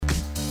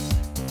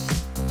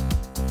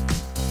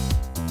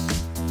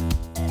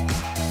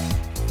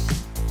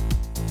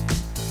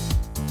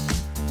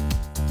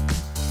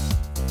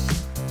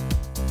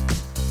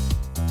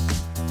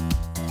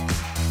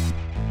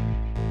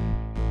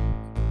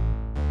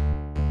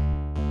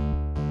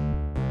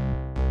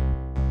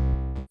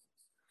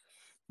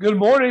Good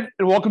morning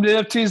and welcome to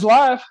NFTs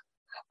Live.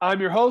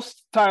 I'm your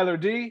host, Tyler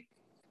D.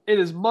 It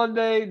is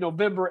Monday,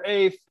 November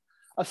 8th,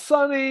 a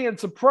sunny and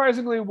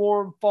surprisingly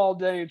warm fall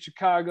day in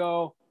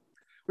Chicago.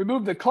 We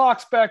moved the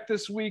clocks back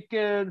this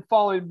weekend,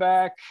 falling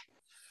back.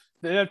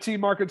 The NFT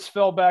markets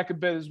fell back a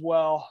bit as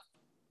well.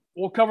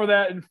 We'll cover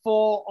that in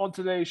full on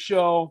today's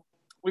show.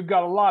 We've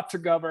got a lot to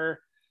cover.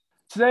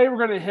 Today,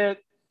 we're going to hit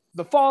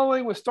the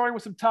following, starting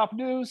with some top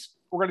news.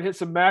 We're going to hit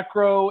some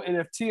macro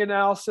NFT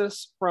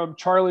analysis from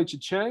Charlie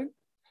Chihchiang.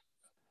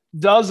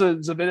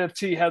 Dozens of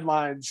NFT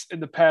headlines in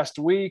the past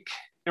week,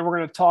 and we're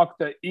going to talk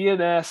the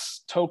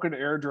ENS token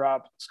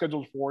airdrop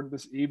scheduled for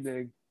this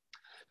evening.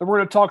 Then we're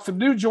going to talk some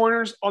new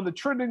joiners on the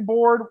trending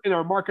board in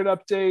our market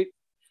update.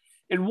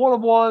 In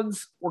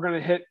one-of-ones, we're going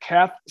to hit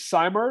Kath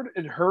Simard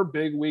and her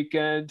big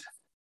weekend.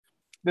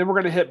 Then we're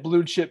going to hit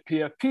blue chip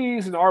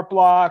PFPs and art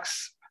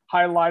blocks,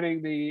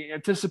 highlighting the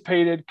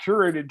anticipated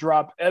curated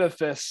drop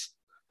Edifice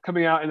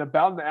coming out in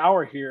about an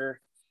hour here.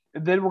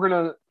 And then we're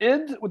going to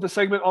end with a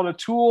segment on a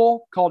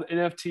tool called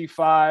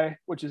NFTFi,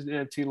 which is an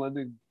NFT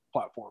lending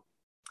platform.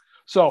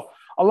 So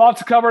a lot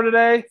to cover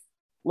today.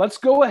 Let's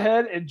go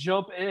ahead and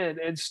jump in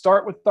and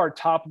start with our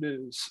top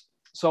news.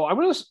 So I'm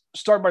going to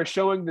start by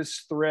showing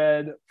this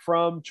thread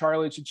from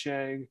Charlie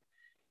Chihchiang.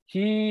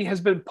 He has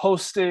been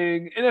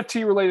posting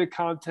NFT-related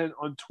content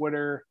on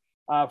Twitter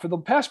for the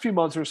past few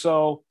months or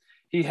so.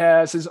 He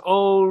has his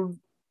own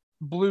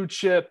blue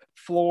chip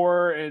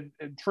floor and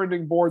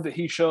trending board that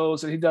he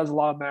shows, and he does a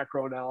lot of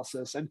macro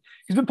analysis. And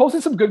he's been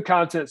posting some good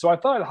content. So I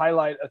thought I'd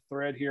highlight a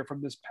thread here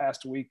from this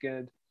past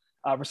weekend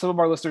for some of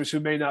our listeners who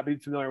may not be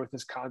familiar with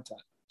this content.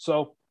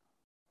 So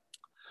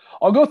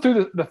I'll go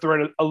through the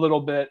thread a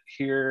little bit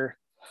here.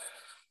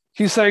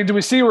 He's saying, do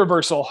we see a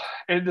reversal?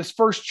 And this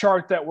first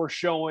chart that we're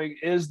showing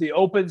is the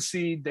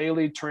OpenSea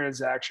daily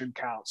transaction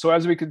count. So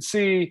as we can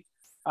see,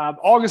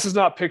 August is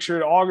not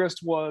pictured. August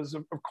was,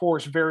 of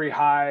course, very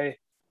high.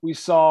 We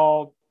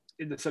saw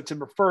in the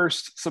September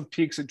 1st some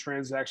peaks in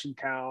transaction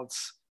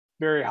counts,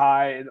 very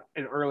high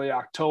in early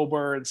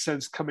October, and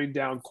since coming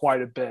down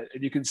quite a bit.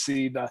 And you can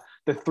see the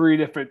three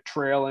different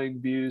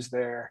trailing views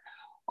there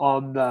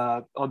on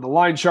the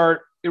line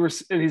chart. And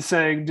he's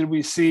saying, did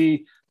we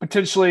see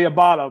potentially a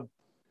bottom?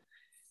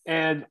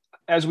 And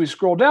as we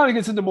scroll down, he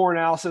gets into more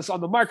analysis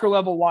on the micro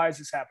level. Why is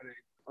this happening,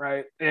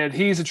 right? And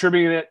he's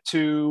attributing it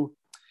to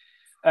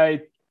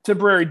a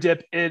temporary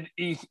dip in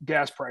ETH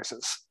gas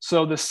prices.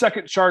 So the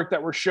second chart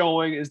that we're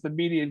showing is the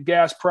median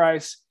gas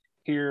price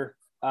here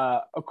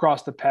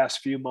across the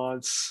past few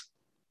months.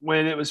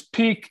 When it was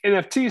peak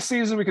NFT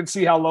season, we can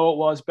see how low it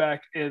was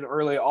back in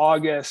early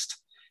August,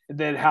 and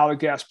then how the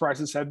gas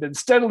prices have been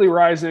steadily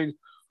rising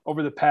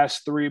over the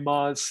past 3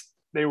 months.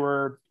 They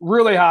were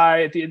really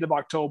high at the end of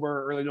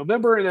October, early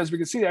November, and as we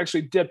can see, they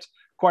actually dipped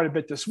quite a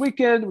bit this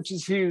weekend, which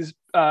is he's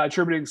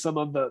attributing some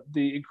of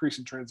the increase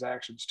in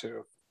transactions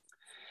to.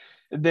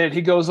 And then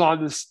he goes on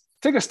to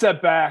take a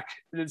step back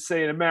and then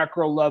say, at a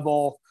macro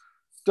level,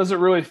 doesn't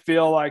really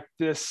feel like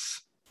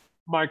this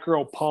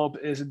micro pump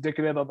is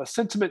indicative of a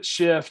sentiment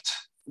shift.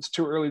 It's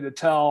too early to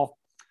tell.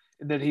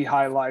 And then he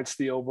highlights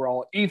the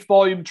overall ETH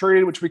volume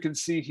traded, which we can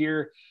see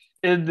here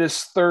in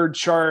this third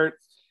chart.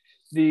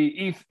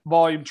 The ETH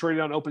volume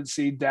traded on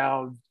OpenSea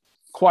down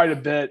quite a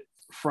bit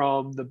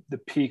from the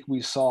peak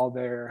we saw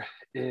there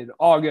in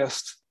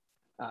August.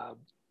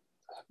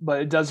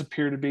 But it does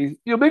appear to be,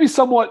 maybe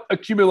somewhat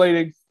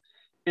accumulating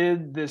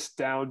in this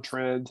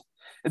downtrend.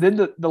 And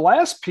then the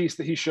last piece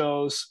that he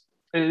shows,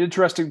 an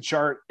interesting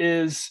chart,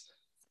 is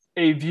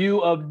a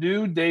view of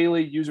new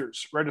daily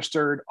users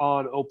registered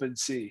on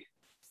OpenSea.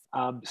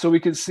 So we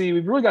can see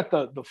we've really got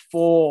the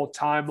full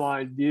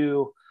timeline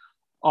view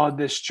on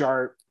this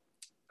chart.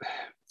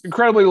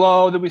 Incredibly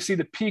low. Then we see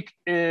the peak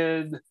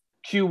in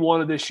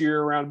Q1 of this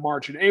year around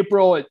March and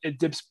April. It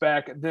dips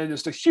back, and then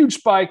just a huge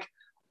spike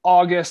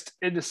August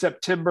into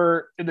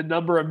September in the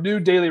number of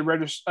new daily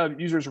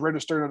users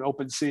registered on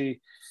OpenSea.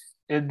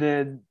 And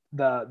then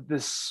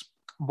this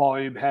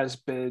volume has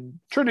been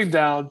trending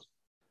down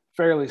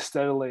fairly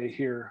steadily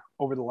here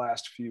over the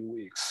last few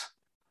weeks.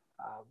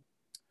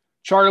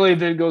 Charlie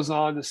then goes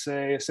on to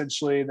say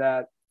essentially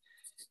that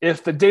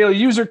if the daily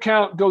user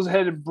count goes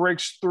ahead and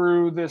breaks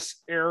through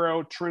this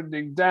arrow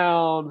trending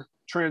down,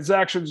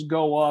 transactions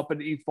go up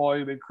and ETH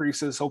volume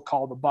increases, he'll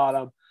call the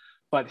bottom.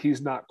 But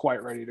he's not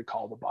quite ready to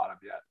call the bottom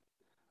yet.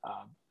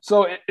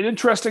 So an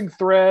interesting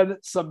thread,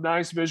 some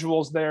nice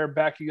visuals there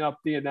backing up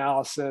the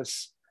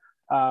analysis.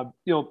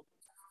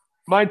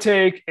 My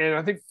take, and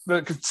I think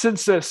the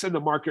consensus in the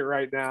market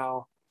right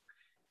now,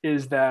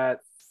 is that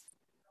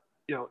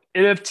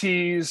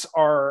NFTs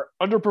are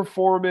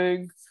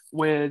underperforming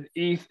when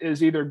ETH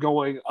is either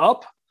going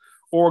up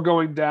or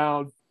going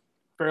down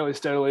fairly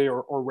steadily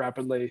or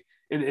rapidly,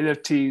 and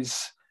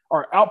NFTs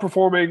are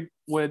outperforming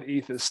when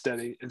ETH is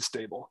steady and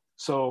stable.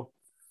 So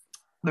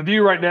the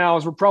view right now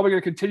is we're probably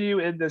going to continue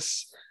in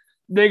this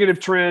negative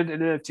trend in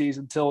NFTs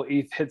until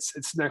ETH hits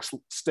its next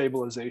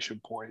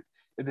stabilization point.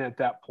 And then at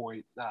that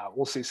point,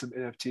 we'll see some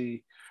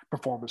NFT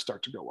performance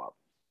start to go up.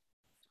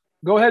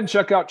 go ahead and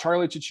check out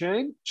Charlie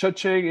Cha-Ching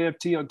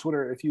NFT on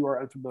Twitter if you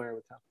are unfamiliar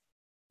with him.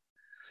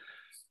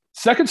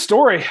 Second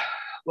story,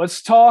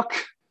 let's talk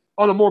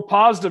on a more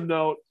positive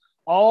note,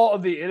 all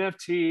of the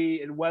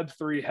NFT and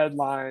Web3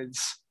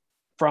 headlines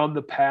from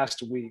the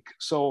past week.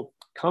 So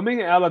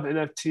coming out of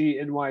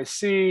NFT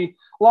NYC,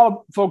 a lot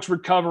of folks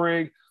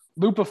recovering.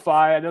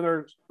 Loopify,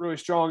 another really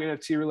strong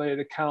NFT related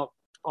account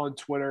on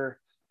Twitter,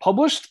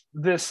 published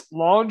this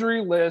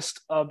laundry list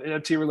of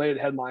NFT related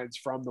headlines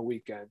from the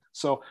weekend.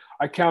 So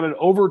I counted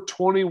over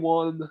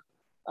 21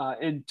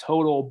 in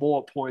total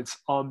bullet points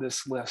on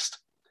this list.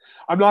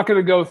 I'm not going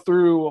to go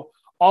through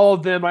all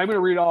of them. I'm going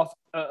to read off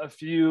a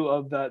few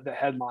of the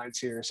headlines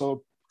here.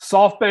 So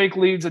SoftBank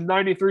leads a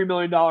 $93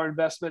 million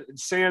investment in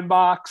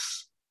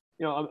Sandbox,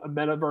 a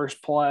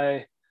metaverse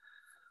play.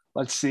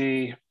 Let's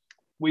see.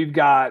 We've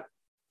got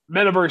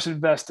metaverse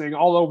investing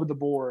all over the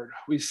board.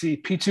 We see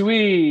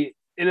P2E,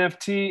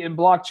 NFT, and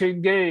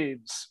blockchain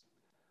games.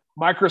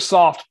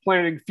 Microsoft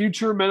planning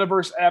future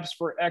metaverse apps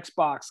for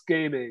Xbox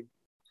gaming.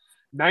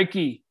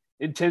 Nike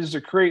intends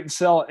to create and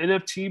sell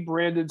NFT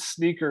branded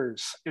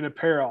sneakers and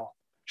apparel.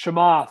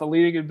 Chamath, a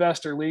leading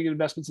investor, leading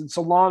investments in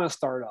Solana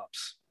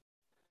startups.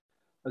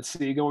 Let's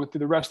see, going through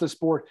the rest of this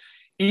board.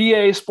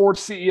 EA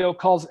Sports CEO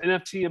calls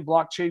NFT and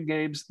blockchain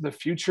games the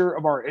future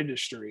of our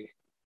industry.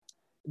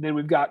 And then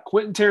we've got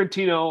Quentin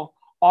Tarantino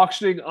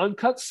auctioning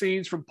uncut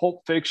scenes from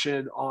Pulp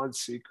Fiction on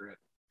Secret.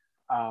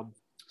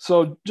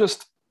 So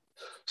just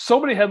so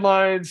many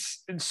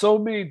headlines in so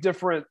many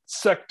different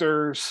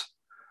sectors.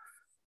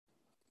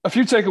 A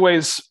few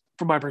takeaways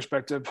from my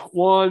perspective.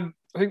 One,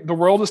 I think the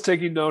world is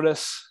taking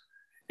notice.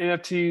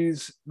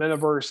 NFTs,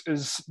 metaverse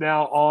is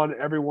now on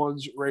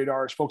everyone's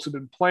radars. Folks have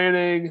been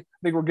planning. I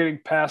think we're getting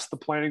past the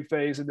planning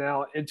phase and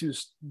now into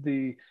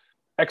the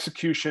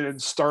execution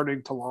and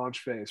starting to launch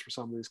phase for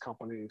some of these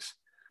companies.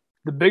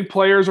 The big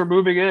players are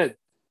moving in,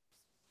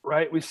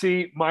 right? We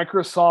see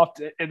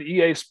Microsoft and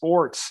EA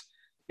Sports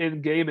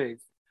in gaming.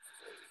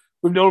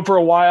 We've known for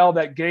a while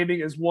that gaming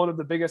is one of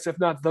the biggest, if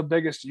not the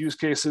biggest, use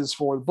cases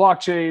for the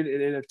blockchain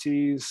and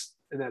NFTs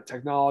and that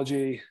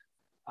technology.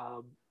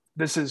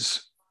 This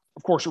is,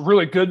 of course,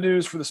 really good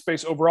news for the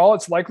space overall.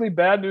 It's likely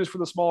bad news for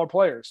the smaller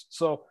players.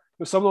 So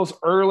with some of those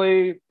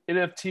early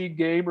NFT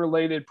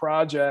game-related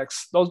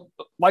projects, those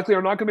likely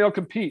are not going to be able to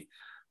compete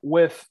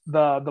with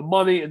the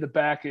money and the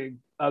backing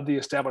of the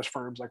established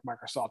firms like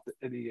Microsoft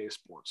and EA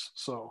Sports.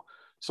 So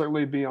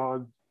certainly be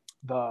on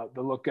the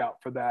lookout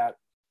for that.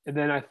 And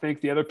then I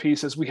think the other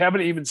piece is we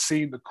haven't even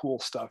seen the cool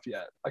stuff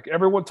yet. Like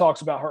everyone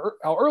talks about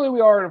how early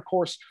we are, and of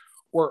course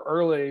we're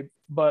early,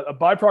 but a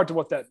byproduct of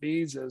what that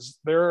means is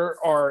there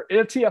are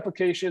NFT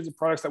applications and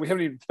products that we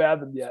haven't even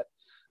fathomed yet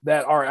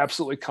that are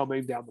absolutely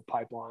coming down the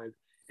pipeline,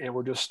 and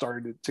we're just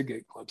starting to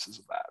get glimpses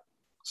of that.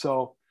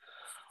 So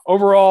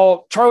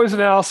overall, Charlie's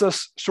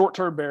analysis,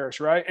 short-term bearish,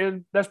 right?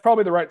 And that's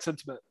probably the right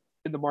sentiment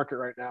in the market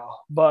right now.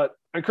 But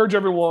I encourage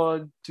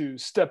everyone to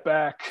step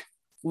back,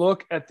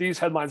 look at these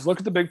headlines, look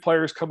at the big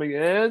players coming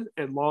in,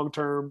 and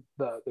long-term,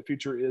 the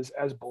future is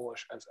as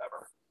bullish as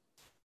ever.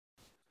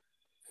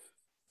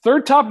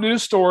 Third top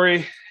news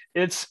story,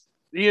 it's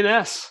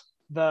ENS.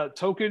 The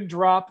token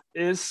drop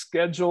is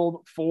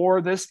scheduled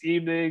for this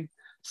evening,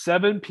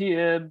 7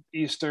 p.m.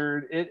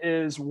 Eastern. It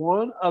is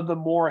one of the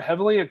more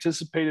heavily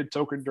anticipated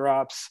token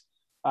drops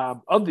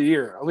of the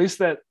year, at least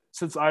that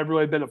since I've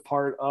really been a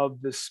part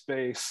of this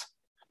space.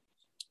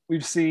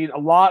 We've seen a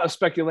lot of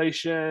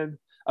speculation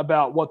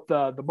about what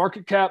the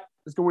market cap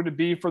is going to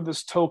be for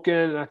this token,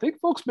 and I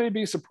think folks may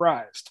be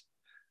surprised.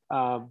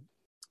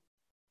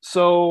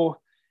 So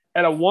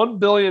at a 1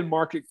 billion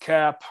market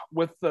cap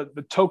with the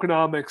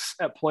tokenomics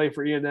at play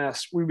for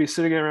ENS, we'd be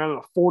sitting around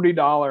a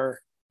 $40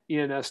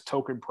 ENS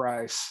token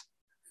price,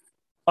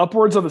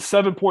 upwards of a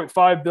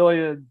 7.5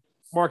 billion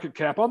market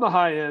cap on the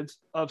high end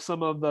of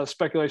some of the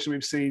speculation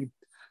we've seen.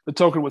 The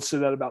token would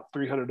sit at about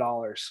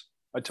 $300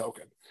 a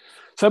token.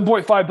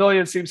 7.5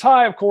 billion seems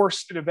high, of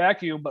course, in a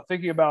vacuum, but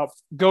thinking about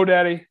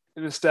GoDaddy,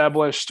 an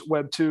established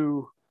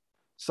Web2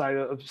 site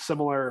of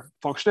similar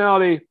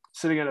functionality,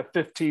 sitting at a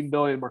 15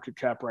 billion market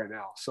cap right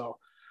now. So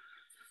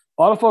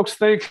a lot of folks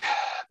think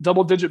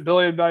double-digit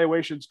billion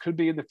valuations could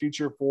be in the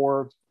future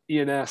for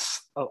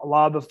ENS. A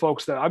lot of the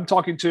folks that I'm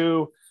talking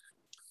to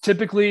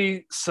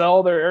typically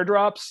sell their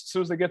airdrops as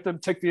soon as they get them,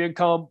 take the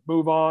income,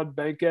 move on,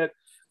 bank it.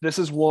 This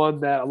is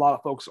one that a lot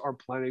of folks are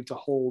planning to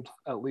hold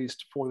at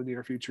least for the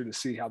near future to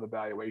see how the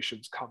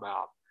valuations come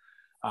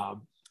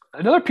out.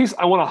 Another piece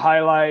I want to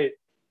highlight,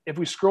 if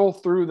we scroll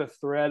through the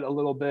thread a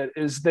little bit,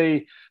 is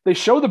they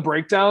show the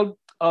breakdown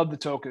of the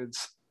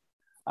tokens.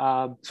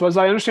 So as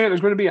I understand it,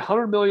 there's going to be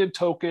 100 million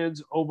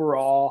tokens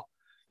overall,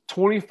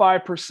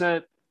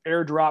 25%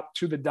 airdrop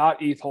to the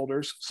 .eth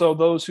holders. So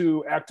those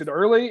who acted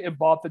early and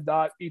bought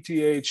the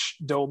 .eth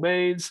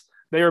domains,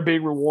 they are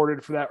being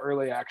rewarded for that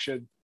early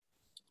action.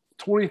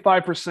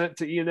 25%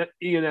 to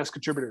ENS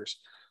contributors.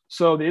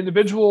 So the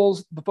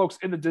individuals, the folks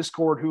in the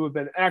Discord who have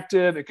been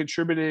active and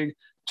contributing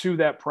to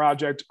that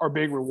project are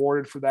being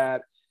rewarded for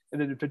that.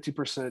 And then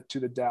 50% to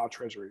the DAO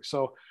treasury.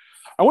 So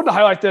I wanted to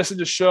highlight this and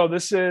just show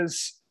this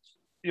is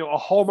a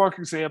hallmark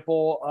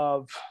example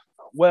of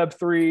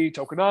Web3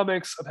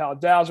 tokenomics, of how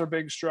DAOs are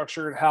being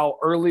structured, how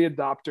early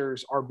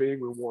adopters are being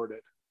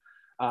rewarded.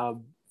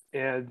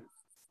 And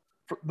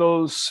for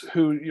those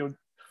who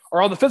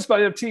are on the fence about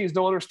NFTs,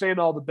 don't understand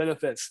all the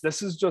benefits.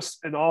 This is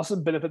just an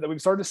awesome benefit that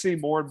we've started to see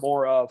more and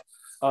more of,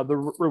 the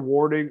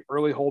rewarding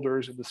early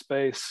holders in the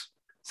space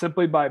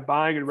simply by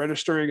buying and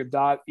registering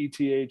a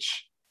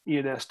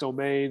 .eth.ENS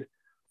domain.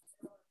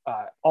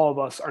 All of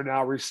us are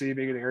now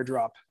receiving an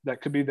airdrop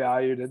that could be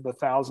valued in the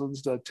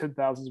thousands to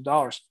 $10,000s of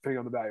dollars, depending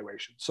on the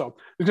valuation. So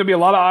there's going to be a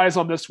lot of eyes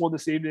on this one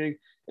this evening,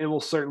 and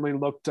we'll certainly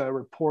look to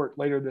report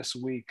later this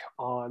week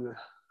on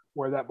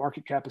where that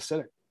market cap is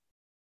sitting.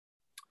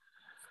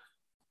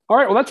 All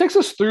right, well, that takes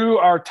us through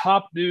our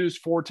top news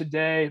for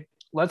today.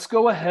 Let's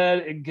go ahead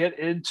and get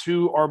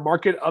into our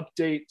market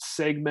update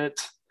segment.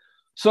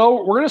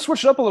 So we're going to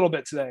switch it up a little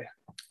bit today.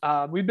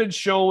 We've been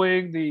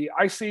showing the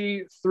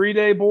IC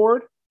 3-day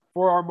board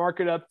for our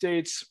market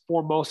updates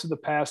for most of the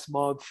past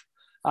month.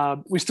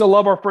 We still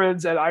love our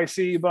friends at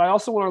IC, but I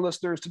also want our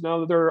listeners to know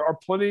that there are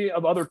plenty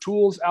of other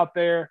tools out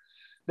there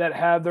that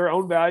have their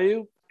own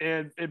value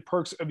and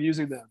perks of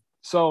using them.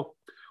 So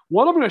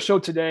what I'm going to show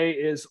today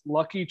is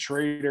Lucky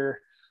Trader.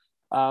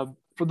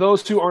 For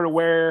those who aren't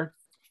aware,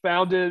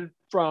 founded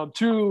from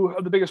two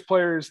of the biggest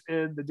players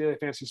in the daily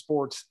fantasy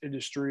sports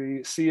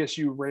industry,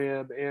 CSU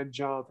Ram and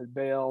Jonathan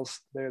Bales.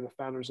 They're the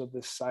founders of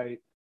this site.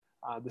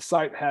 The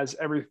site has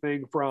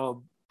everything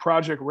from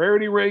project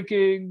rarity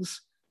rankings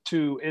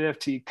to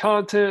NFT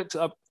content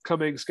to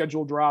upcoming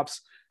scheduled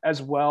drops,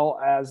 as well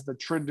as the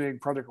trending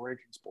project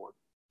rankings board.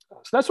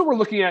 So that's what we're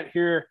looking at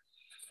here.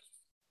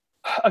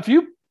 A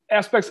few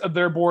aspects of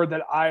their board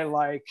that I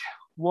like.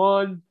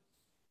 One,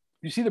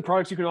 you see the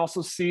products, you can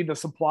also see the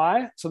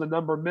supply. So the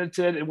number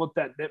minted and what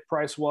that net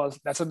price was.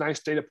 That's a nice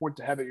data point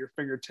to have at your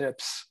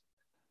fingertips.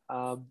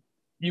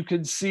 You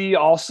can see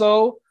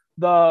also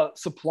the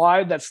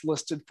supply that's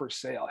listed for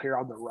sale here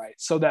on the right.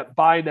 So that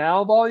buy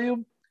now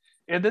volume,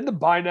 and then the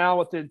buy now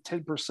within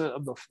 10%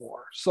 of the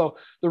floor. So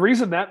the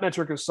reason that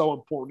metric is so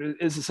important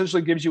is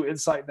essentially gives you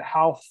insight into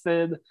how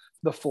thin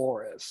the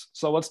floor is.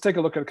 So let's take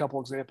a look at a couple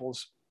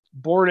examples.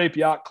 Bored Ape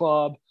Yacht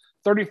Club,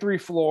 33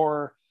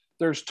 floor.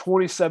 There's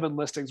 27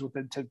 listings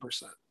within 10%.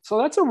 So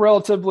that's a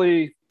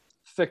relatively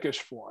thickish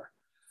floor.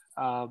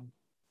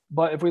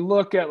 But if we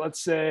look at,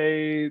 let's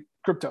say,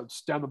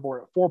 cryptos down the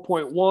board at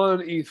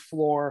 4.1 ETH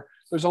floor,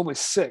 there's only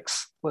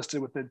 6 listed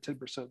within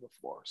 10% of the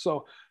floor.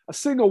 So a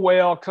single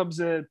whale comes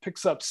in,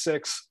 picks up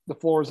 6, the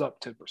floor is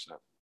up 10%.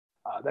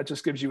 That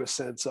just gives you a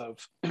sense of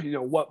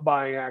what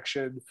buying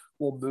action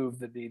will move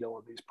the needle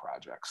in these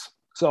projects.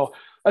 So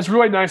that's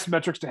really nice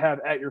metrics to have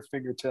at your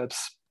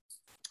fingertips.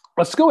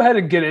 Let's go ahead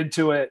and get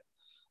into it.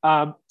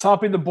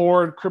 Topping the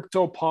board,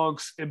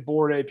 CryptoPunks and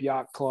Bored Ape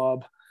Yacht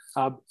Club.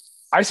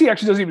 IC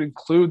actually doesn't even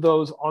include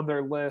those on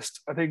their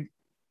list. I think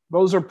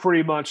those are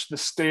pretty much the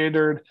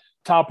standard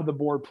top of the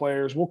board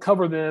players. We'll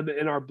cover them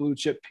in our blue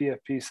chip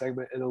PFP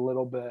segment in a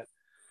little bit.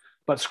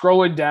 But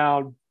scrolling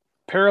down,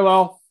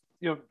 Parallel,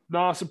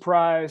 not a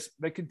surprise.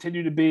 They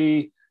continue to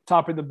be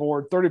topping the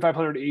board.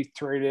 3,500 ETH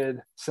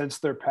traded since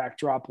their pack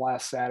drop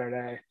last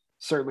Saturday.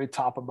 Certainly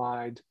top of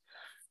mind.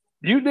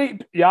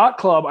 Mutant Ape Yacht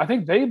Club, I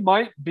think they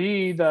might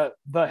be the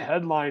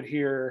headline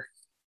here,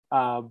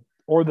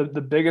 or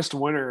the biggest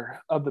winner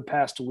of the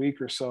past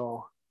week or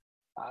so.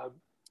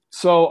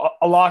 So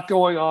a lot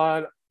going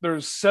on.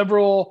 There's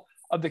several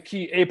of the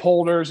key ape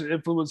holders and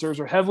influencers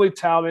are heavily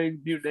touting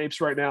Mutant Apes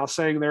right now,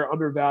 saying they're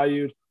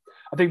undervalued.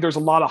 I think there's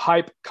a lot of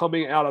hype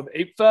coming out of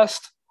Ape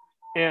Fest,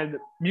 and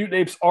Mutant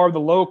Apes are the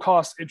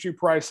low-cost entry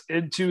price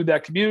into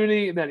that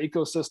community and that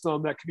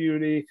ecosystem. That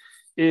community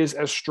is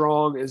as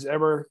strong as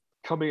ever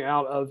coming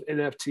out of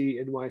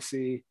NFT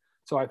NYC.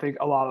 So I think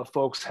a lot of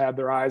folks have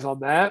their eyes on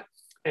that.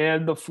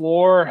 And the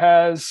floor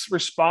has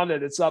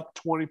responded. It's up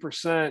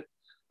 20%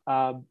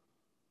 on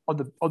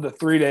the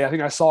 3-day. I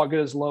think I saw it get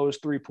as low as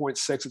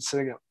 3.6. It's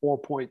sitting at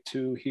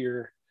 4.2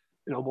 here,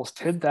 and almost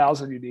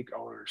 10,000 unique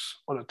owners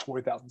on a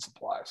 20,000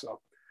 supply. So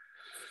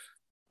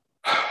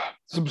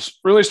some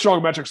really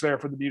strong metrics there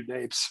for the Mutant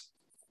Apes.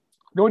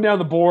 Going down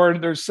the board,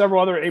 there's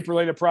several other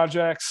ape-related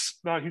projects.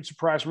 Not a huge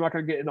surprise. We're not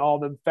going to get into all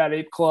of them. Fat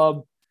Ape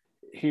Club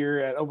here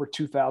at over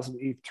 2,000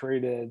 ETH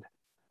traded.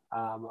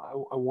 I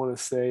want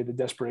to say the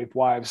Desperate Ape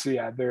Wives. So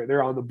yeah,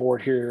 they're on the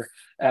board here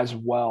as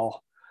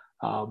well.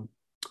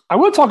 I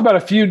want to talk about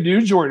a few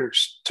new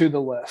joiners to the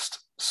list.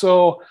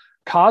 So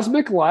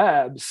Cosmic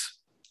Labs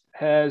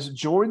has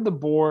joined the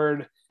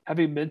board,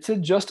 having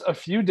minted just a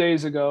few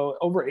days ago,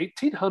 over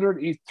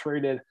 1,800 ETH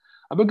traded.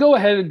 I'm going to go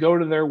ahead and go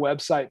to their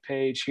website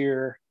page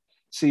here,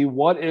 see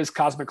what is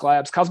Cosmic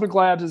Labs. Cosmic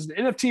Labs is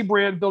an NFT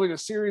brand building a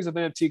series of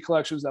NFT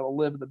collections that will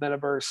live in the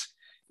metaverse.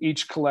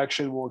 Each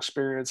collection will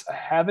experience a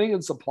halving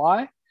in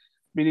supply,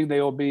 meaning they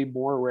will be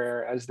more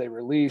rare as they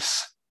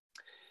release.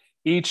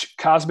 Each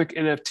Cosmic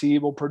NFT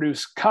will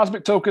produce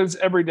Cosmic tokens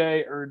every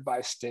day earned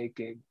by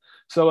staking.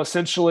 So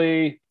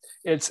essentially,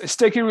 it's a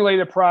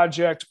staking-related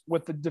project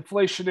with the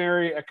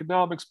deflationary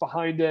economics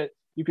behind it.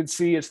 You can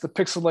see it's the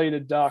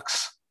pixelated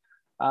ducks.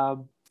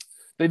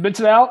 They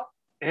minted out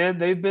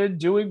and they've been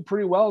doing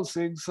pretty well,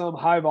 seeing some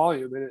high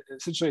volume. And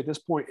essentially, at this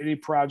point, any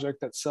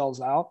project that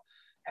sells out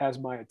has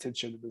my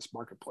attention in this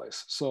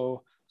marketplace.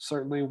 So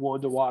certainly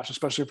one to watch,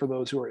 especially for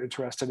those who are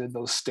interested in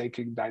those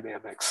staking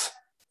dynamics.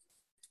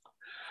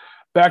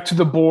 Back to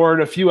the board,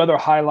 a few other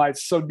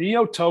highlights. So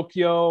Neo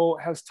Tokyo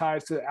has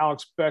ties to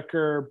Alex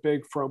Becker,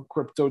 big from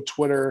crypto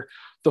Twitter.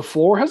 The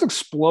floor has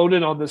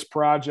exploded on this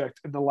project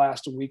in the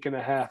last week and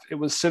a half. It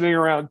was sitting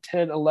around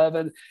 10,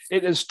 11.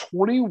 It is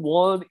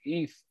 21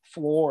 ETH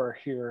floor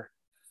here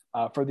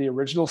for the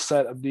original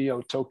set of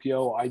Neo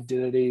Tokyo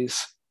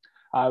identities.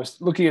 I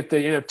was looking at the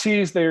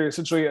NFTs. They're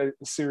essentially a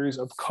series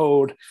of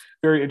code,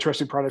 very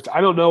interesting products. I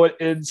don't know it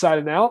inside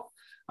and out.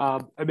 I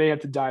may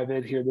have to dive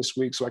in here this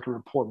week so I can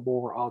report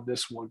more on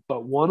this one.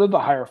 But one of the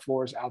higher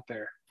floors out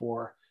there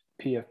for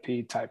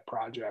PFP type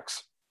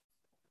projects.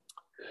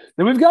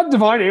 Then we've got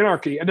Divine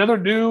Anarchy, another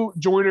new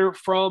joiner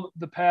from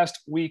the past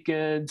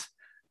weekend.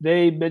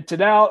 They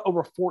minted out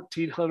over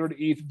 1,400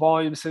 ETH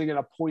volume, sitting at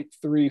a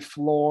 0.3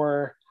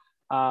 floor.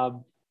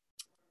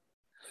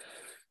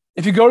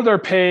 If you go to their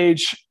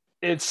page,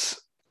 it's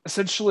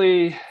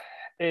essentially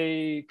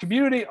a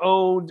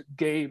community-owned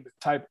game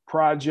type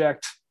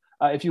project.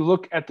 If you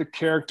look at the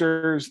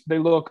characters, they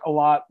look a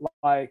lot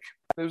like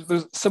there's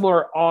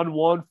similar On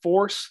One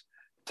Force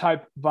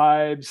type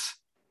vibes.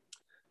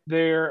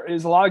 There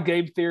is a lot of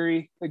game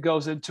theory that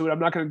goes into it. I'm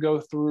not going to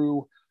go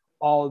through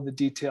all of the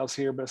details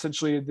here, but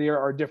essentially there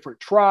are different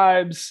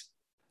tribes.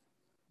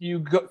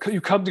 You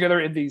come together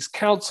in these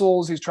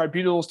councils, these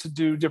tribunals to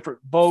do different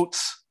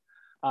votes,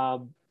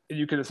 and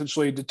you can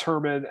essentially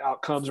determine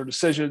outcomes or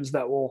decisions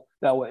that will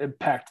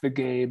impact the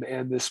game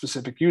and this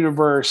specific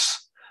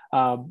universe.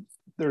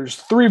 There's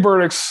 3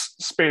 verdicts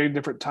spanning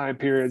different time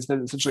periods.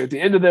 Then essentially at the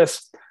end of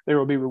this, there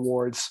will be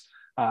rewards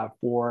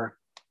for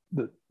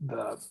the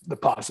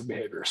positive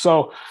behavior.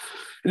 So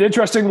an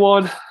interesting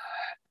one,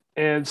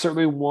 and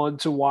certainly one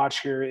to watch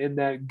here in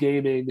that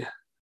gaming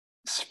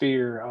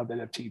sphere of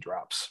NFT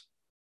drops.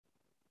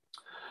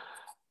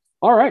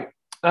 All right.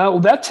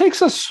 Well, that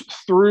takes us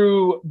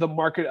through the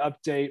market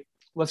update.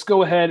 Let's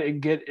go ahead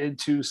and get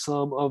into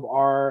some of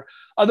our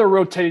other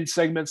rotating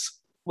segments.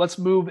 Let's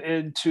move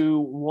into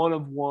one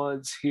of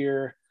ones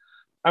here.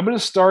 I'm going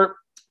to start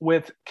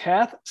with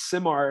Kath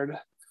Simard,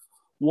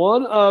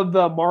 one of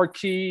the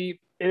marquee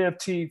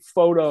NFT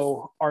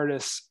photo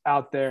artists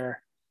out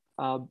there.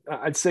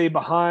 I'd say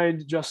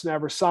behind Justin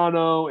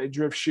Aversano and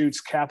Drift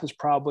Shoots, Kath is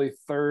probably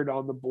third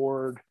on the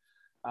board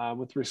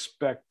with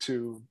respect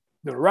to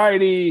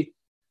notoriety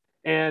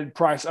and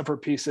price of her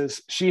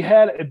pieces. She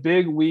had a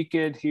big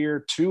weekend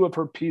here, 2 of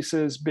her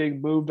pieces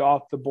being moved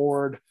off the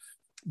board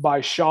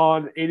by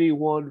Sean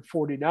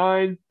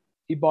 8149.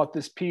 He bought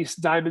this piece,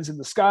 Diamonds in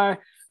the Sky,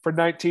 for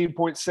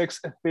 19.6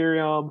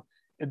 Ethereum,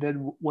 and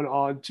then went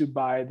on to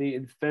buy the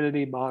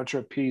Infinity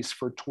Mantra piece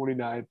for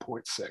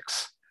 29.6.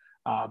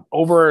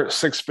 Over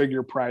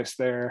 6-figure price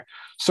there.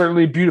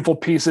 Certainly beautiful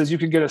pieces. You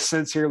can get a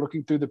sense here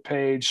looking through the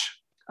page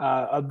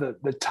of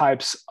the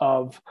types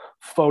of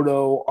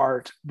photo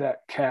art that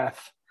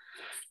Kath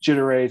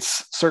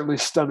generates. Certainly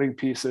stunning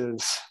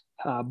pieces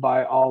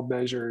by all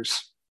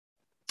measures.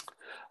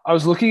 I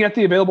was looking at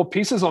the available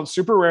pieces on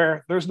Super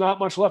Rare. There's not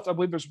much left. I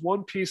believe there's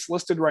one piece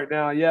listed right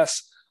now.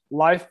 Yes,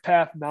 Life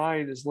Path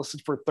 9 is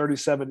listed for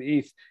 37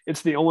 ETH.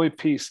 It's the only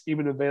piece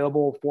even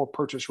available for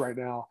purchase right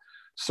now.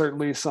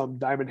 Certainly some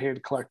Diamond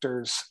Hand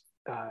collectors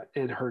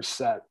in her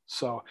set.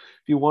 So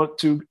if you want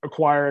to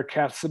acquire a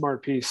Kath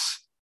Simard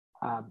piece,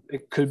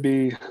 it could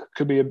be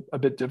a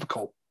bit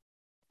difficult.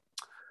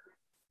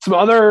 Some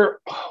other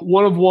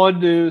one-of-one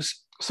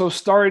news. So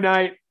Starry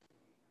Night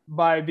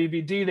by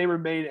VVD, they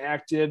remain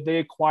active. They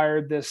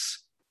acquired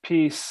this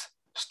piece,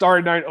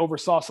 Starry Night over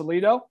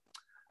Sausalito,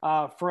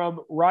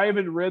 from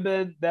Ryvan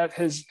Ribbon. That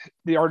is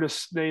the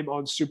artist's name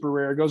on Super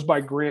Rare. It goes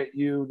by Grant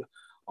Yoon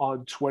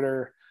on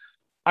Twitter.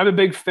 I'm a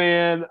big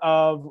fan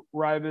of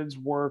Ryvan's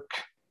work.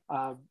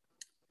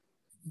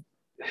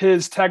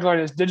 His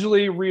tagline is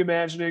digitally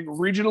reimagining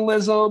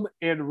regionalism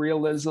and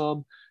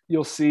realism.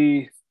 You'll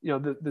see,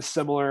 the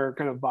similar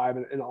kind of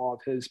vibe in all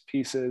of his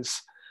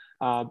pieces.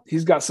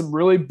 He's got some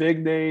really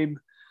big name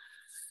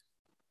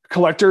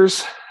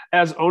collectors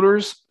as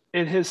owners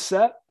in his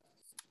set.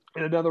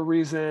 And another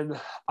reason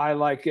I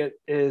like it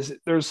is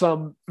there's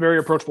some very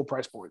approachable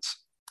price points.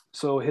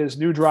 So his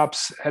new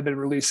drops have been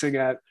releasing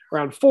at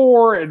around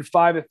 4 and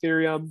 5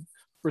 Ethereum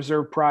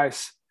reserve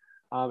price.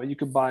 And you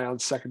can buy on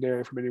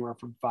secondary from anywhere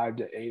from 5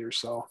 to 8 or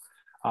so.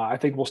 I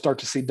think we'll start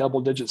to see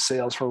double-digit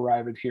sales for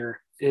Ryvan here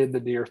in the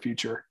near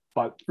future.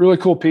 But really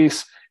cool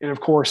piece. And,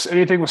 of course,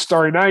 anything with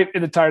Starry Night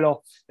in the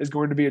title is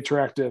going to be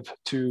attractive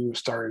to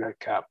Starry Night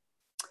Cap.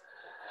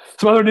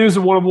 Some other news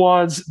in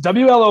one-of-ones.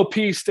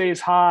 WLOP stays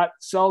hot,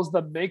 sells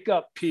the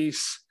makeup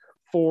piece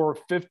for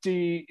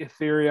 50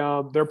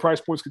 Ethereum. Their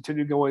price points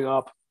continue going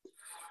up.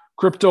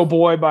 Crypto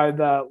Boy by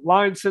the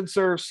Line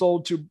Sensor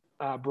sold to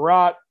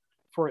Barat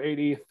for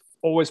 80.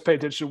 Always pay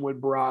attention when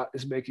Barat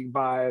is making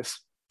buys.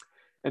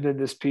 And then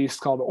this piece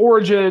called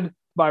Origin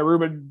by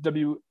Ruben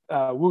W.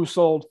 Wu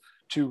sold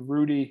to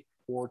Rudy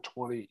for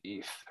 20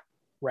 ETH.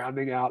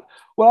 rounding out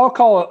what I'll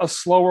call a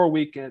slower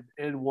weekend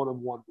in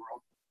one-of-one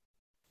world.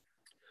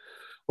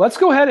 Let's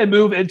go ahead and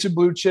move into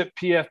blue chip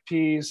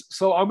PFPs.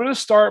 So I'm going to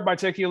start by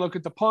taking a look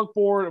at the punk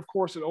board. Of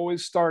course, it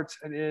always starts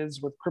and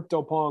ends with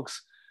CryptoPunks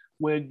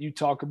when you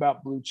talk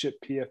about blue chip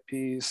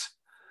PFPs.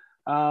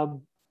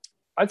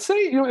 I'd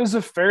say, it was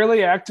a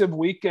fairly active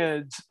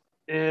weekend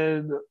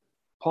in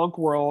punk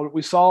world.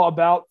 We saw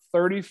about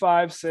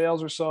 35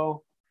 sales or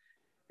so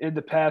in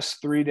the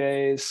past 3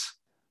 days.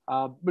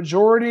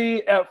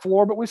 Majority at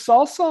floor, but we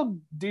saw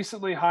some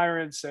decently higher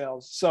end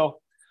sales. So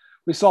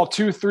we saw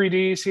 2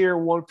 3Ds here,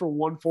 one for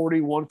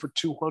 140, one for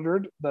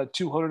 200. The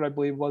 200, I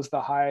believe, was the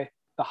high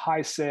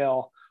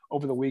sale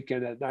over the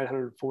weekend at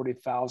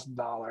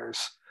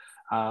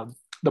 $940,000.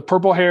 The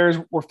purple hairs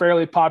were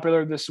fairly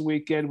popular this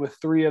weekend with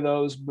 3 of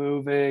those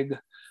moving. I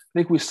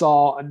think we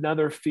saw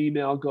another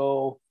female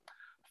go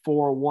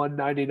for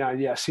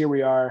 $199. Yes, here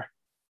we are.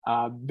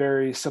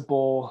 Very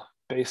simple,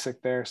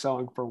 basic there,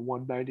 selling for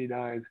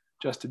 $199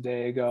 just a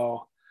day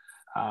ago.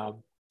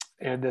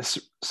 And this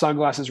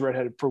sunglasses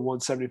redheaded for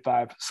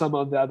 $175. Some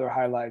of the other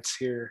highlights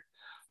here.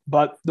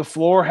 But the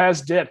floor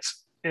has dipped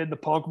in the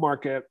punk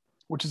market,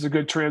 which is a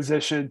good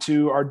transition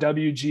to our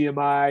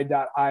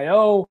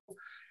WGMI.io,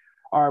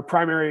 our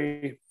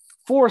primary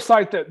floor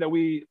site that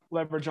we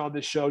leverage on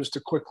this show, just to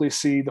quickly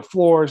see the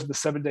floors and the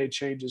 7-day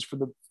changes for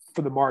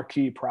the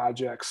marquee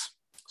projects.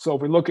 So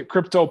if we look at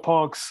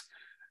CryptoPunks,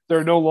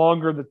 they're no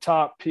longer the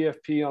top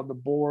PFP on the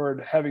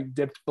board, having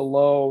dipped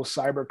below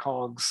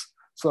CyberKongs.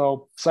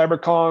 So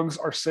CyberKongs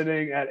are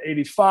sitting at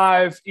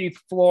 85 ETH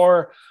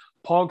floor,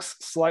 Punks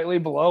slightly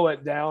below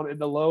it, down in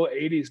the low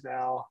 80s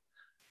now.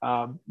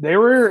 They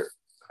were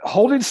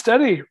holding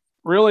steady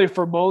really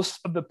for most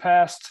of the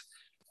past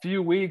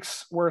few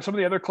weeks, where some of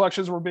the other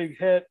collections were being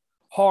hit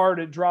hard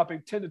and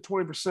dropping 10 to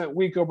 20%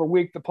 week over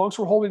week. The Punks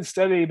were holding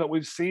steady, but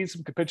we've seen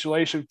some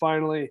capitulation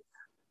finally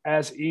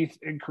as ETH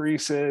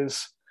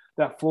increases.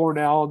 That floor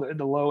now in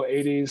the low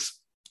 80s.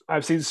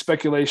 I've seen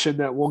speculation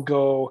that will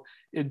go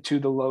into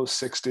the low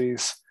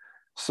 60s.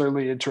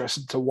 Certainly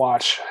interested to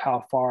watch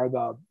how far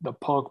the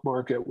punk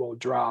market will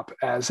drop,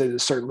 as it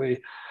is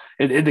certainly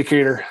an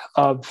indicator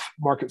of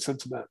market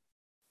sentiment.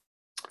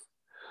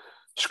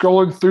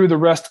 Scrolling through the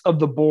rest of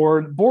the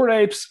board, Bored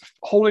Apes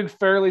holding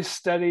fairly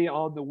steady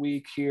on the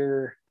week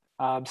here,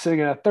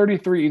 sitting at a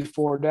 33 ETH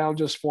floor, down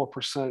just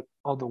 4%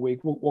 on the week.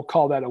 We'll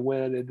call that a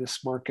win in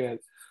this market.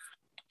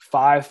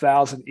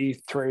 5,000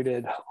 ETH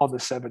traded on the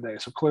 7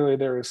 days. So clearly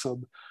there is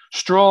some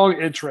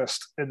strong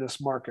interest in this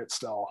market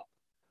still.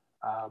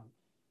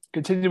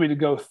 Continuing to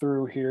go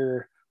through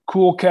here,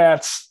 Cool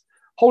Cats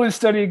holding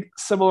steady,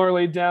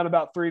 similarly down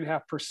about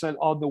 3.5%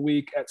 on the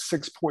week at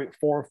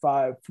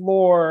 6.45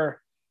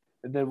 floor.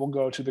 And then we'll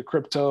go to the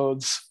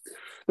Cryptodes.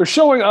 They're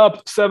showing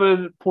up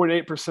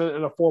 7.8%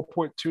 and a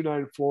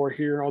 4.29 floor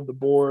here on the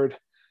board.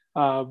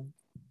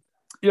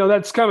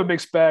 That's kind of a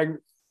mixed bag.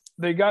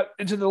 They got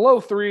into the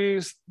low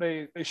 3s.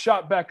 They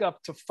shot back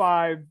up to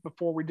 5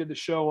 before we did the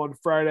show on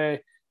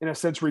Friday, and have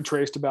since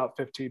retraced about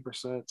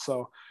 15%.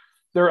 So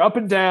they're up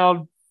and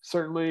down,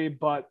 certainly,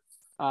 but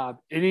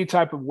any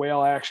type of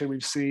whale action,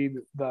 we've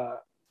seen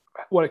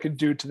what it can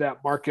do to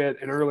that market.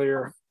 And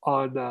earlier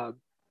on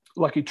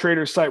Lucky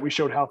Trader's site, we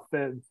showed how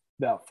thin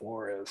that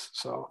floor is.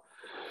 So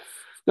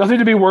nothing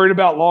to be worried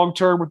about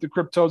long-term with the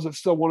Cryptos. It's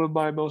still one of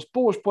my most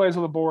bullish plays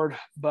on the board,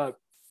 but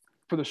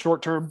for the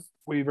short term,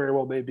 we very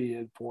well may be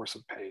in for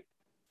some pain.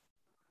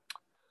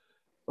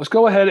 Let's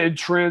go ahead and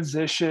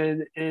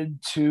transition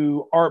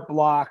into art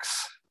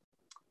blocks.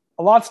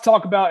 A lot to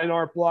talk about in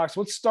art blocks.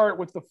 Let's start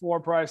with the floor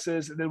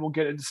prices, and then we'll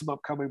get into some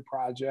upcoming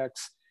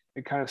projects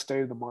and kind of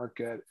state of the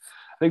market.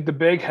 I think the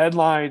big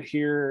headline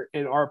here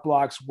in art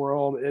blocks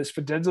world is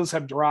Fidenzas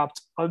have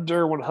dropped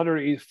under 100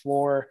 ETH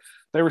floor.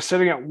 They were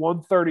sitting at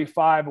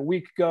 135 a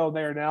week ago.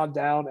 They are now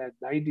down at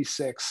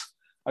 96,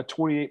 a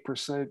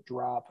 28%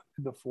 drop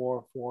in the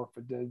floor for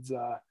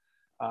Fidenza.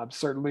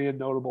 Certainly a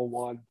notable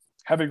one,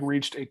 having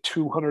reached a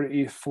 200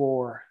 ETH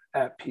floor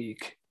at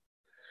peak.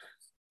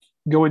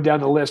 Going down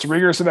the list,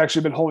 Ringers have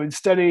actually been holding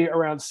steady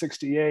around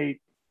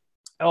 68.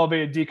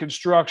 Elevated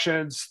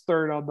Deconstructions,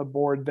 third on the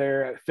board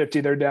there at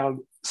 50. They're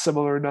down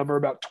similar number,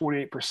 about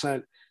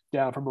 28%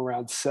 down from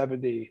around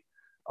 70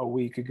 a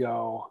week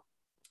ago.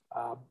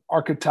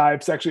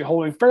 Archetypes actually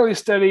holding fairly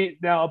steady,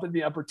 now up in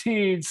the upper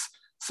teens.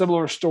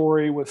 Similar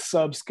story with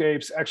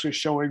Subscapes actually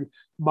showing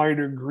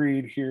minor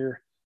green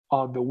here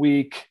on the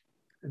week.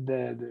 And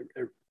then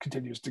it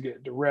continues to get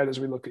into red as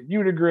we look at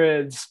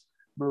Unigrids,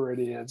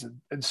 Meridians,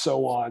 and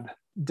so on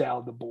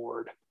down the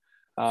board.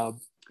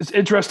 It's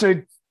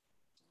interesting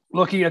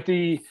looking at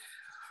the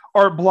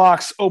Art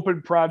Blocks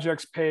open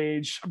projects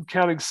page. I'm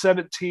counting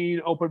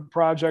 17 open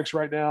projects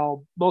right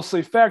now,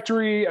 mostly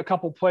factory, a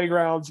couple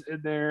playgrounds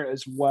in there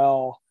as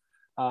well.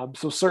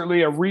 So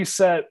certainly a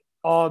reset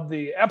on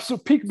the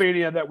absolute peak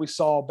mania that we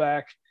saw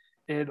back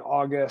in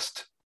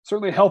August.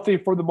 Certainly healthy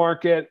for the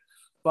market,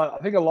 but I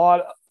think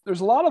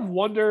there's a lot of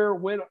wonder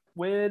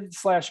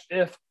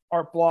when/if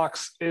Art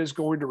Blocks is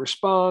going to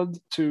respond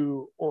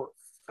to or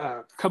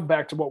come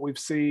back to what we've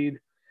seen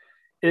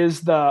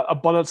Is the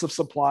abundance of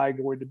supply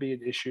going to be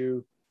an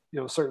issue?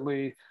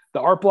 Certainly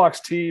the Art Blocks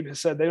team has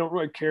said they don't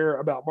really care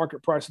about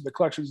market price of the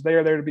collections. They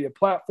are there to be a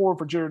platform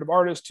for generative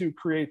artists to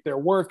create their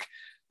work.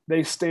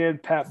 They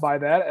stand pat by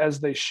that, as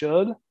they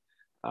should.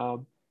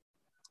 The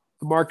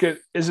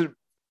market isn't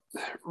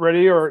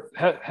ready or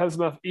has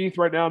enough ETH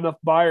right now, enough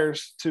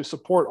buyers to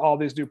support all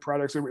these new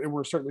products. And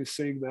we're certainly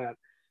seeing that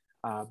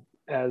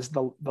as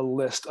the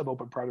list of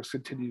open products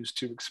continues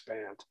to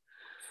expand.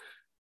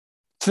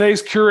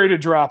 Today's curated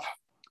drop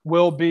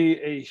will be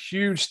a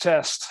huge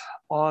test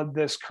on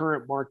this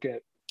current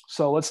market.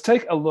 So let's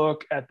take a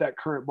look at that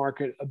current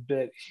market a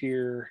bit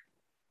here.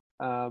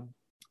 I'm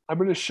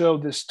going to show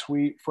this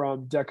tweet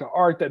from Deca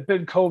Art that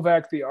Ben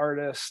Kovac, the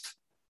artist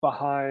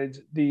behind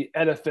the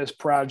Edifice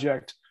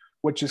project,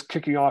 which is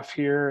kicking off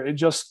here in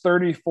just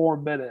 34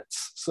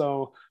 minutes.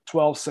 So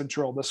 12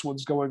 Central, this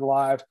one's going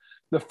live.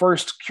 The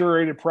first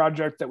curated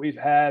project that we've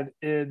had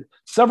in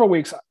several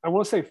weeks. I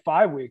want to say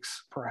 5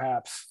 weeks,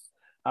 perhaps.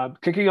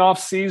 Kicking off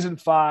season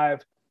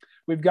 5.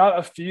 We've got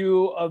a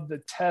few of the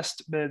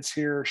test mints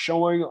here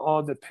showing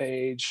on the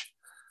page.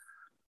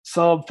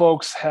 Some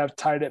folks have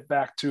tied it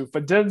back to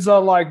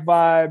Fidenza-like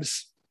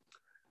vibes.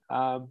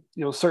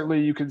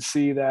 Certainly you can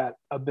see that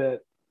a bit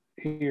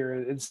here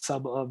in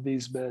some of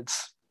these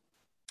mints.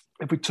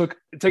 If we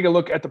take a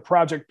look at the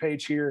project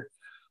page here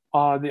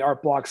on the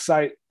Art Block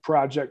site,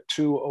 project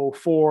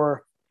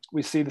 204,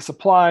 we see the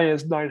supply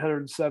is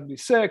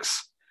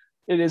 976.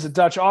 It is a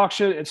Dutch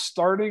auction. It's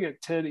starting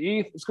at 10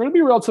 ETH. It's going to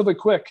be relatively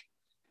quick.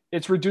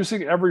 It's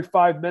reducing every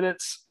 5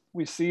 minutes.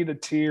 We see the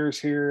tiers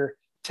here: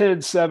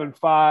 10, 7,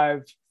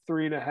 5,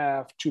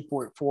 3.5,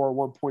 2.4,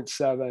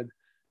 1.7,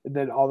 and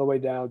then all the way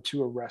down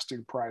to a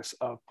resting price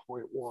of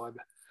 0.1.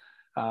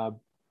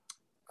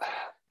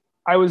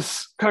 I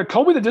was kind of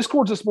combing the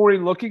Discord this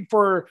morning looking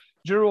for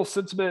general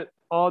sentiment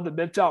on the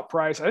mint out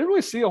price. I didn't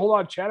really see a whole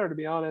lot of chatter, to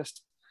be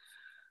honest.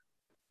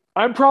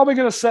 I'm probably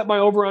going to set my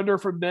over-under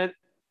for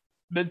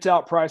mint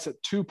out price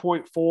at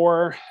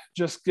 2.4,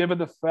 just given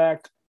the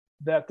fact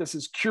that this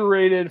is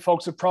curated.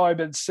 Folks have probably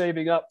been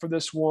saving up for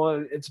this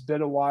one. It's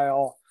been a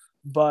while.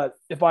 But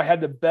if I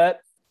had to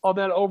bet on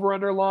that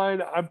over-under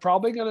line, I'm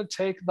probably going to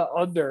take the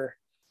under.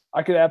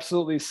 I could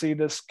absolutely see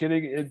this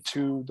getting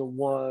into the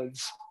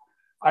ones.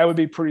 I would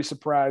be pretty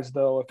surprised,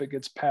 though, if it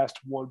gets past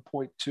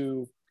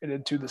 1.2 and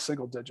into the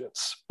single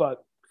digits.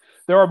 But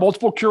there are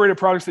multiple curated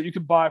products that you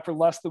can buy for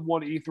less than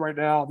 1 ETH right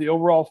now. The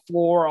overall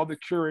floor on the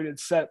curated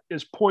set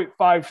is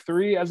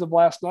 0.53 as of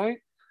last night,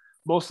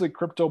 mostly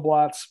crypto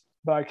blocks,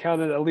 but I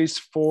counted at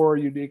least 4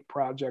 unique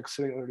projects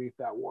sitting underneath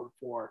that one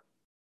floor.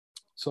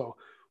 So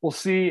we'll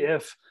see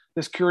if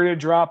this curated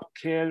drop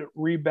can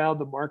rebound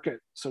the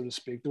market, so to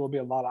speak. There will be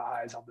a lot of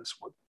eyes on this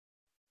one.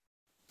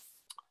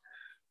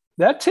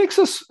 That takes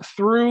us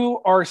through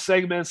our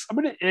segments. I'm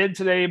going to end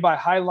today by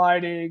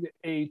highlighting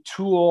a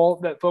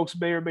tool that folks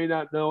may or may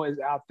not know is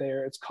out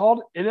there. It's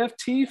called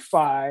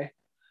NFTFi.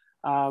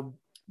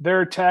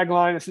 Their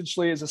tagline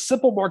essentially is a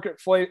simple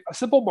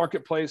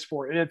marketplace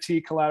for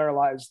NFT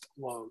collateralized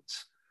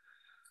loans.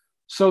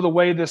 So the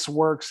way this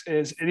works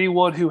is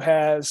anyone who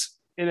has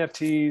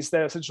NFTs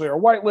that essentially are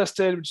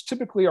whitelisted, which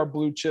typically are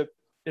blue chip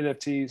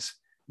NFTs,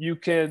 you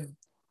can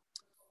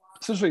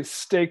essentially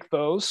stake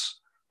those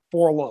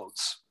for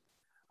loans.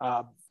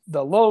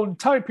 The loan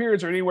time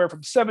periods are anywhere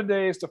from 7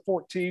 days to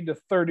 14 to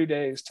 30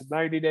 days to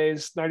 90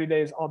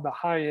 days on the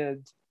high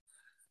end.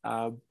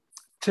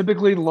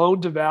 Typically,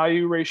 loan to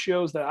value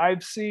ratios that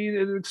I've seen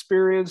and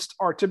experienced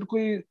are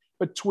typically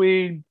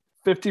between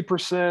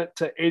 50%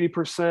 to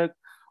 80%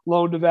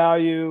 loan to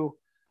value.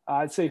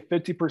 I'd say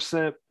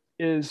 50%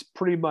 is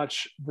pretty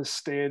much the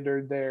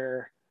standard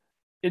there.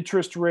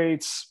 Interest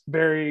rates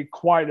vary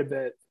quite a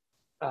bit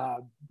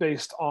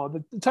based on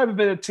the type of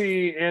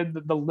NFT and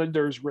the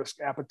lender's risk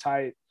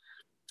appetite.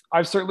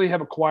 I certainly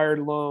have acquired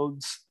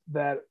loans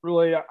that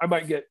really I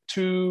might get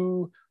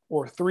 2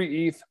 or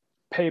 3 ETH,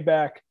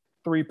 payback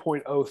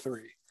 3.03.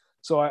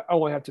 So I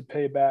only have to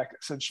pay back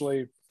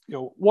essentially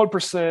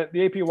 1%.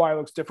 The APY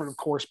looks different, of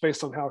course,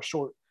 based on how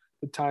short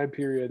the time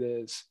period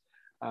is.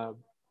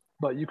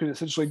 But you can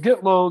essentially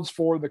get loans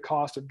for the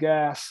cost of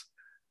gas.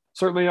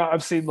 Certainly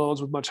I've seen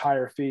loans with much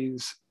higher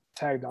fees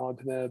tagged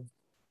onto them.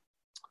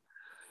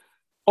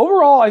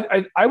 Overall,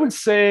 I would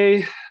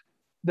say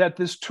that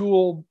this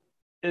tool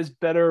is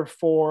better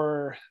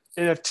for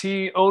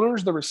NFT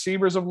owners, the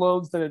receivers of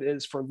loans, than it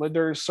is for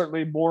lenders.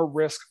 Certainly more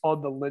risk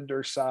on the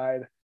lender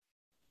side.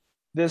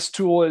 This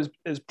tool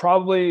is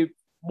probably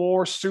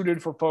more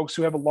suited for folks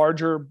who have a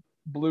larger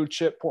blue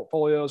chip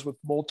portfolios with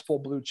multiple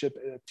blue chip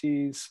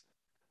NFTs.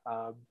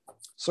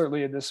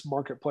 Certainly in this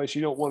marketplace,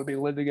 you don't want to be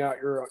lending out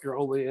your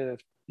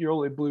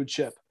only blue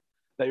chip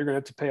that you're going to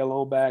have to pay a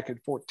loan back in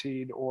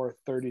 14 or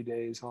 30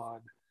 days on.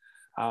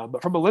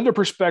 But from a lender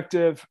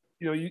perspective,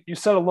 you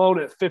set a loan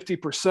at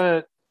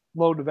 50%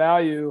 loan to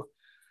value.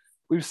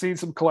 We've seen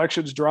some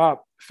collections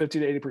drop 50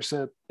 to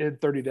 80% in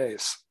 30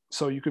 days.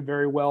 So you could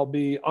very well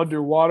be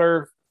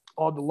underwater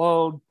on the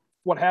loan.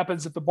 What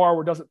happens if the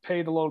borrower doesn't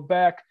pay the loan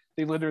back?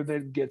 The lender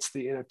then gets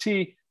the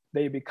NFT,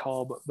 they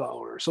become the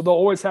owner. So they'll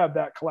always have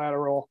that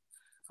collateral.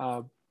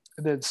 And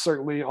then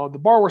certainly on the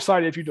borrower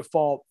side, if you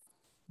default,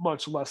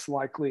 much less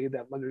likely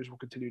that lenders will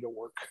continue to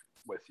work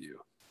with you.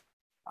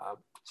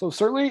 So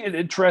certainly an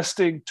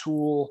interesting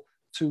tool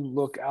to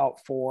look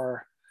out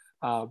for.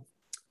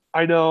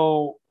 I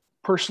know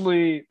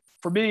personally,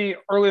 for me,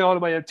 early on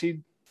in my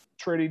NFT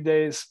trading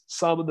days,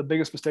 some of the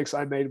biggest mistakes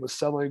I made was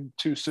selling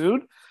too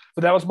soon,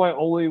 but that was my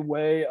only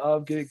way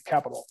of getting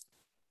capital.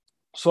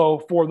 So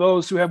for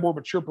those who have more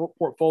mature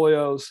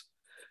portfolios,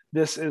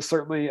 this is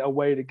certainly a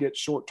way to get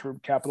short-term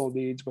capital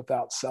needs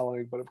without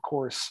selling, but of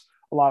course,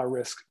 a lot of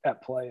risk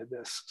at play in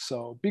this.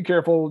 So be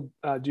careful,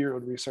 do your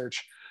own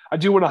research. I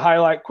do want to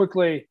highlight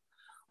quickly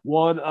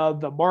one of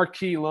the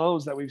marquee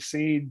loans that we've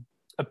seen,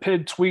 a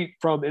pinned tweet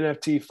from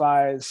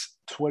NFT-Fi's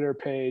Twitter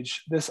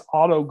page. This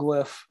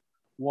Autoglyph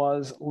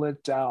was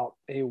lent out,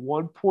 a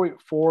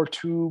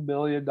 $1.42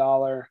 million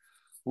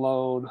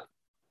loan.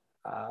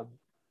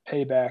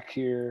 Payback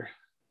here,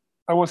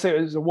 I want to say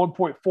it was a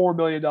 $1.4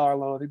 million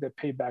loan. I think they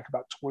paid back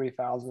about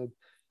 $20,000.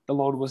 The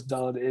loan was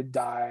done in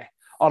DAI.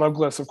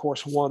 Autoglyphs, of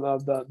course, one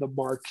of the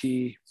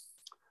marquee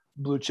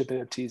blue chip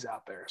NFTs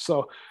out there.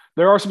 So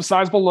there are some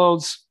sizable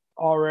loans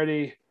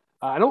already.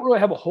 I don't really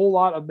have a whole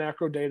lot of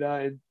macro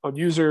data on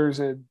users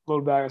and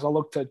loan values. I'll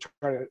look to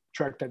try to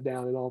track that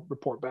down, and I'll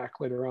report back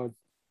later on.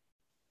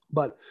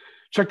 But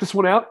check this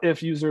one out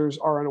if users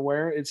are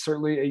unaware. It's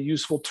certainly a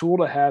useful tool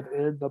to have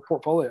in the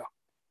portfolio.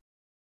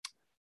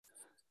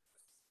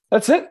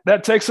 That's it.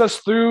 That takes us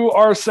through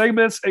our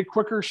segments. A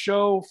quicker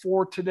show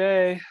for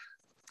today.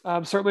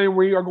 Certainly,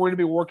 we are going to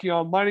be working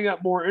on lining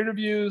up more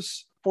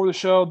interviews for the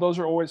show. Those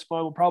are always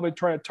fun. We'll probably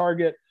try to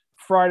target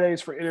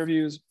Fridays for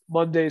interviews,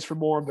 Mondays for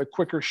more of the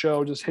quicker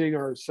show, just hitting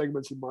our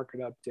segments and market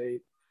update.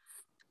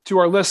 To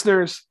our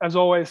listeners, as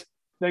always,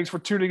 thanks for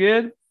tuning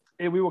in,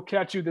 and we will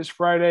catch you this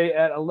Friday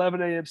at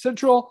 11 a.m.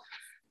 Central.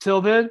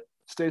 Till then,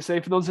 stay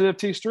safe in those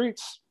NFT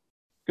streets.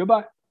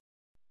 Goodbye.